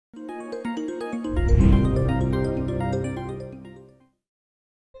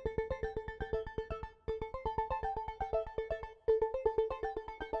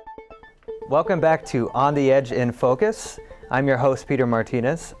Welcome back to On the Edge in Focus. I'm your host, Peter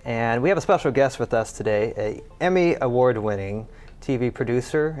Martinez, and we have a special guest with us today, an Emmy award-winning TV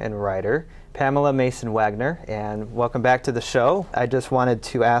producer and writer, Pamela Wagner, and welcome back to the show. I just wanted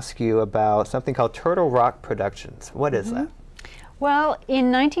to ask you about something called Turtle Rock Productions. What is that? Well,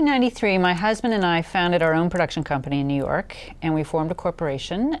 in 1993, my husband and I founded our own production company in New York, and we formed a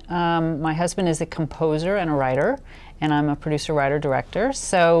corporation. My husband is a composer and a writer, and I'm a producer, writer, director.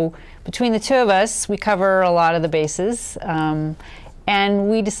 So between the two of us, we cover a lot of the bases. And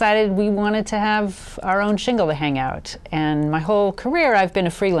we decided we wanted to have our own shingle to hang out. And my whole career, I've been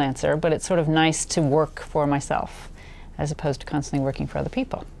a freelancer, but it's sort of nice to work for myself as opposed to constantly working for other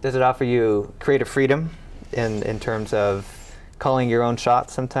people. Does it offer you creative freedom in terms of calling your own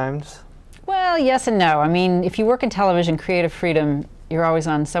shots sometimes? Well, yes and no. I mean, if you work in television, creative freedom, you're always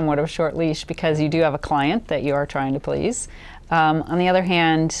on somewhat of a short leash because you do have a client that you are trying to please. On the other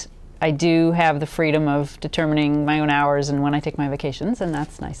hand, I do have the freedom of determining my own hours and when I take my vacations, and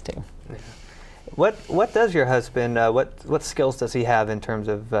that's nice too. Yeah. What does your husband, what skills does he have in terms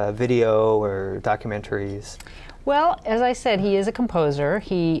of video or documentaries? Well, as I said, he is a composer.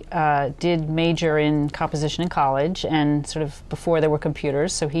 He did major in composition in college and sort of before there were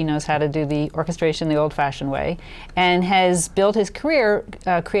computers, so he knows how to do the orchestration the old-fashioned way, and has built his career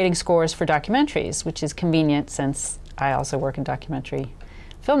creating scores for documentaries, which is convenient since I also work in documentary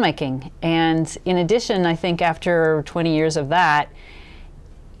filmmaking. And in addition, I think after 20 years of that,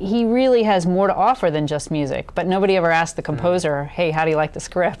 he really has more to offer than just music. But nobody ever asked the composer, hey, how do you like the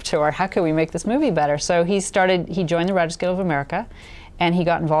script? Or how can we make this movie better? So he joined the Writers Guild of America, and he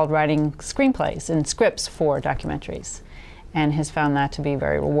got involved writing screenplays and scripts for documentaries, and has found that to be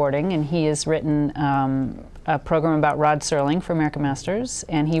very rewarding. And he has written a program about Rod Serling for American Masters,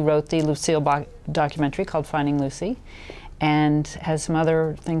 and he wrote the Lucille documentary called Finding Lucy, and has some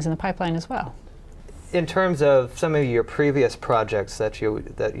other things in the pipeline as well. In terms of some of your previous projects that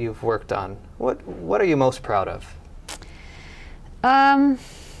you've worked on, what are you most proud of?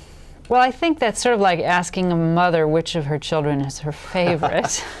 Well, I think that's sort of like asking a mother which of her children is her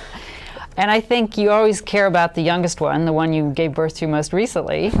favorite. And I think you always care about the youngest one, the one you gave birth to most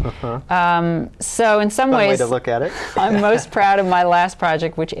recently. So in some ways, way to look at it. I'm most proud of my last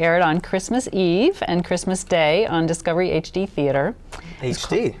project, which aired on Christmas Eve and Christmas Day on Discovery HD Theater.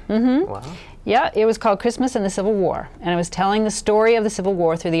 HD? Wow. Yeah, it was called Christmas and the Civil War, and it was telling the story of the Civil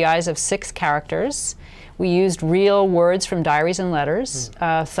War through the eyes of 6 characters. We used real words from diaries and letters.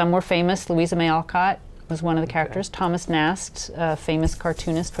 Some were famous. Louisa May Alcott was one of the characters. Thomas Nast, a famous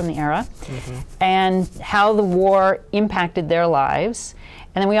cartoonist from the era, and how the war impacted their lives.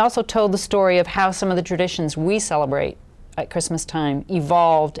 And then we also told the story of how some of the traditions we celebrate at Christmas time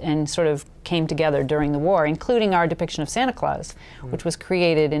evolved and sort of came together during the war, including our depiction of Santa Claus, which was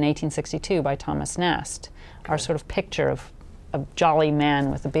created in 1862 by Thomas Nast. Our sort of picture of a jolly man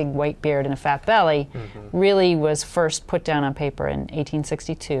with a big white beard and a fat belly really was first put down on paper in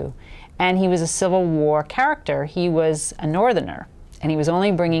 1862. And he was a Civil War character. He was a Northerner, and he was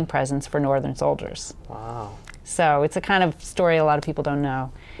only bringing presents for Northern soldiers. Wow. So it's a kind of story a lot of people don't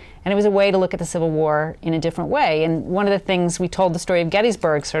know. And it was a way to look at the Civil War in a different way. And one of the things, we told the story of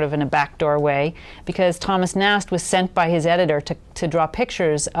Gettysburg sort of in a backdoor way, because Thomas Nast was sent by his editor to draw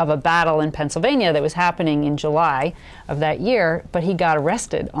pictures of a battle in Pennsylvania that was happening in July of that year, but he got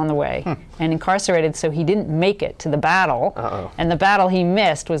arrested on the way and incarcerated, so he didn't make it to the battle. And the battle he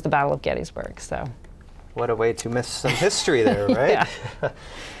missed was the Battle of Gettysburg. So, what a way to miss some history there, right?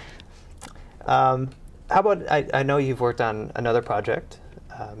 How about, I know you've worked on another project.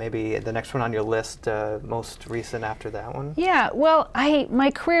 Maybe the next one on your list, most recent after that one? Yeah, well, my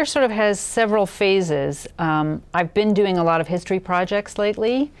career sort of has several phases. I've been doing a lot of history projects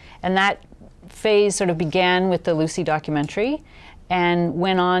lately, and that phase sort of began with the Lucy documentary and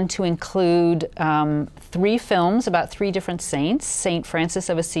went on to include 3 films about 3 different saints: Saint Francis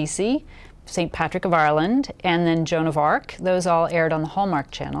of Assisi, St. Patrick of Ireland, and then Joan of Arc. Those all aired on the Hallmark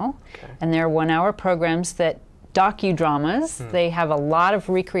Channel. And they're 1-hour programs that docudramas. They have a lot of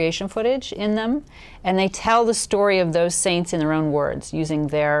recreation footage in them, and they tell the story of those saints in their own words, using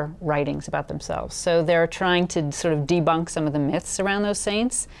their writings about themselves. So they're trying to sort of debunk some of the myths around those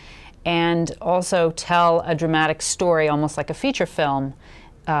saints, and also tell a dramatic story, almost like a feature film,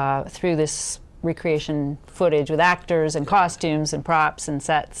 through this recreation footage with actors and costumes and props and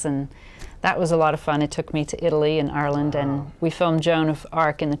sets, and that was a lot of fun. It took me to Italy and Ireland, and we filmed Joan of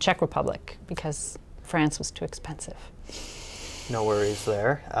Arc in the Czech Republic because France was too expensive. No worries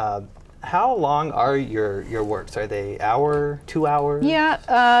there. How long are your works? Are they hour, 2 hours?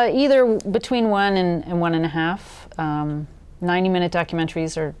 Yeah, either between 1 and 1.5. 90-minute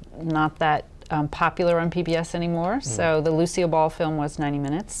documentaries are not that popular on PBS anymore. So the Lucille Ball film was 90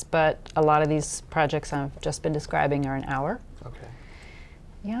 minutes, but a lot of these projects I've just been describing are an hour. Okay.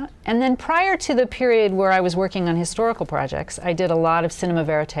 Yeah, and then prior to the period where I was working on historical projects, I did a lot of cinema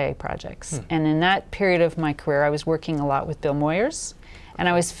verite projects. And in that period of my career, I was working a lot with Bill Moyers, and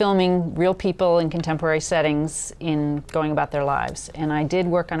I was filming real people in contemporary settings in going about their lives. And I did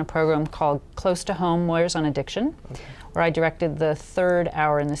work on a program called Close to Home, Moyers on Addiction, where I directed the 3rd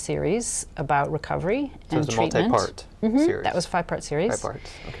hour in the series about recovery and treatment. So it was a multi-part series. That was a 5-part series. 5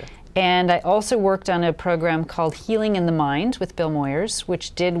 parts, okay. And I also worked on a program called Healing in the Mind with Bill Moyers,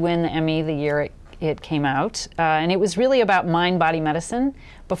 which did win the Emmy the year it came out. And it was really about mind-body medicine.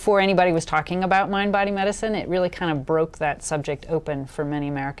 Before anybody was talking about mind-body medicine, it really kind of broke that subject open for many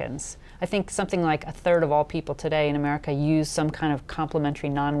Americans. I think something like 1/3 of all people today in America use some kind of complementary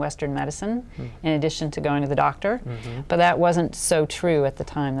non-Western medicine in addition to going to the doctor. But that wasn't so true at the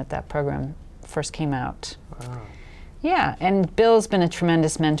time that that program first came out. Wow. Yeah, and Bill's been a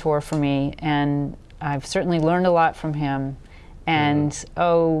tremendous mentor for me, and I've certainly learned a lot from him and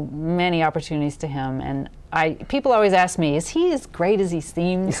owe many opportunities to him. And people always ask me, is he as great as he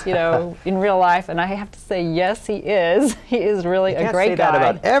seems, you know, in real life? And I have to say, yes, he is. He is really a great guy. You can't say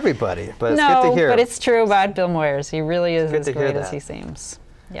that about everybody, but it's good to hear. No, but it's true about Bill Moyers. He really is as great as he seems.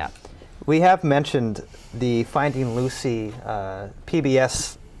 Yeah. We have mentioned the Finding Lucy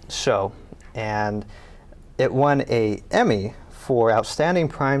PBS show, and it won an Emmy for Outstanding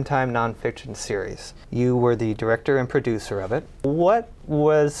Primetime Nonfiction Series. You were the director and producer of it. What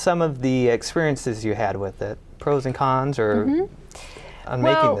was some of the experiences you had with it? Pros and cons, or on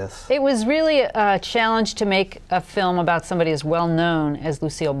making this? It was really a challenge to make a film about somebody as well known as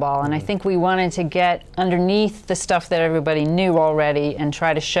Lucille Ball, and I think we wanted to get underneath the stuff that everybody knew already and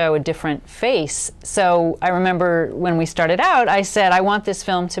try to show a different face. So I remember when we started out, I said, I want this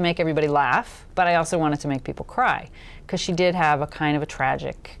film to make everybody laugh, but I also wanted to make people cry, because she did have a kind of a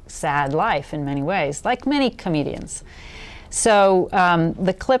tragic, sad life in many ways, like many comedians. So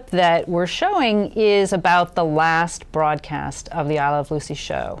the clip that we're showing is about the last broadcast of the I Love Lucy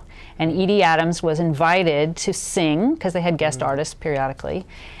show. And Edie Adams was invited to sing, because they had guest artists periodically,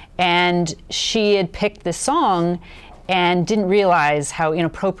 and she had picked this song and didn't realize how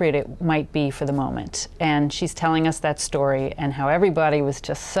inappropriate it might be for the moment. And she's telling us that story and how everybody was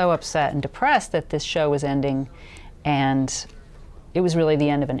just so upset and depressed that this show was ending, and it was really the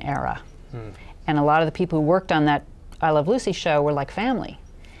end of an era. And a lot of the people who worked on that I Love Lucy show were like family,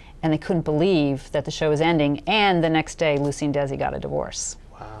 and they couldn't believe that the show was ending, and the next day Lucy and Desi got a divorce.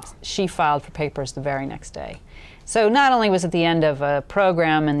 Wow. She filed for papers the very next day. So not only was it the end of a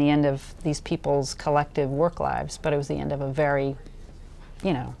program and the end of these people's collective work lives, but it was the end of a very,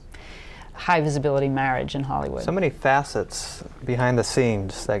 you know, high visibility marriage in Hollywood. So many facets behind the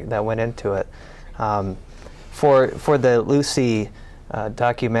scenes that went into it. For the Lucy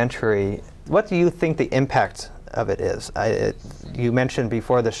documentary, what do you think the impact of it is? You mentioned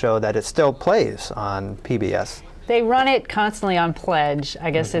before the show that it still plays on PBS. They run it constantly on Pledge.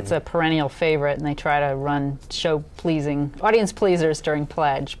 I guess it's a perennial favorite, and they try to run audience pleasers during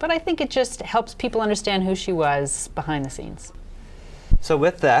Pledge. But I think it just helps people understand who she was behind the scenes. So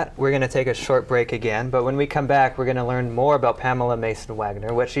with that, we're going to take a short break again, but when we come back, we're going to learn more about Pamela Mason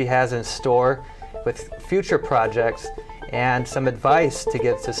Wagner, what she has in store with future projects, and some advice to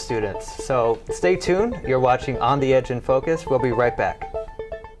give to students. So stay tuned. You're watching On the Edge in Focus. We'll be right back.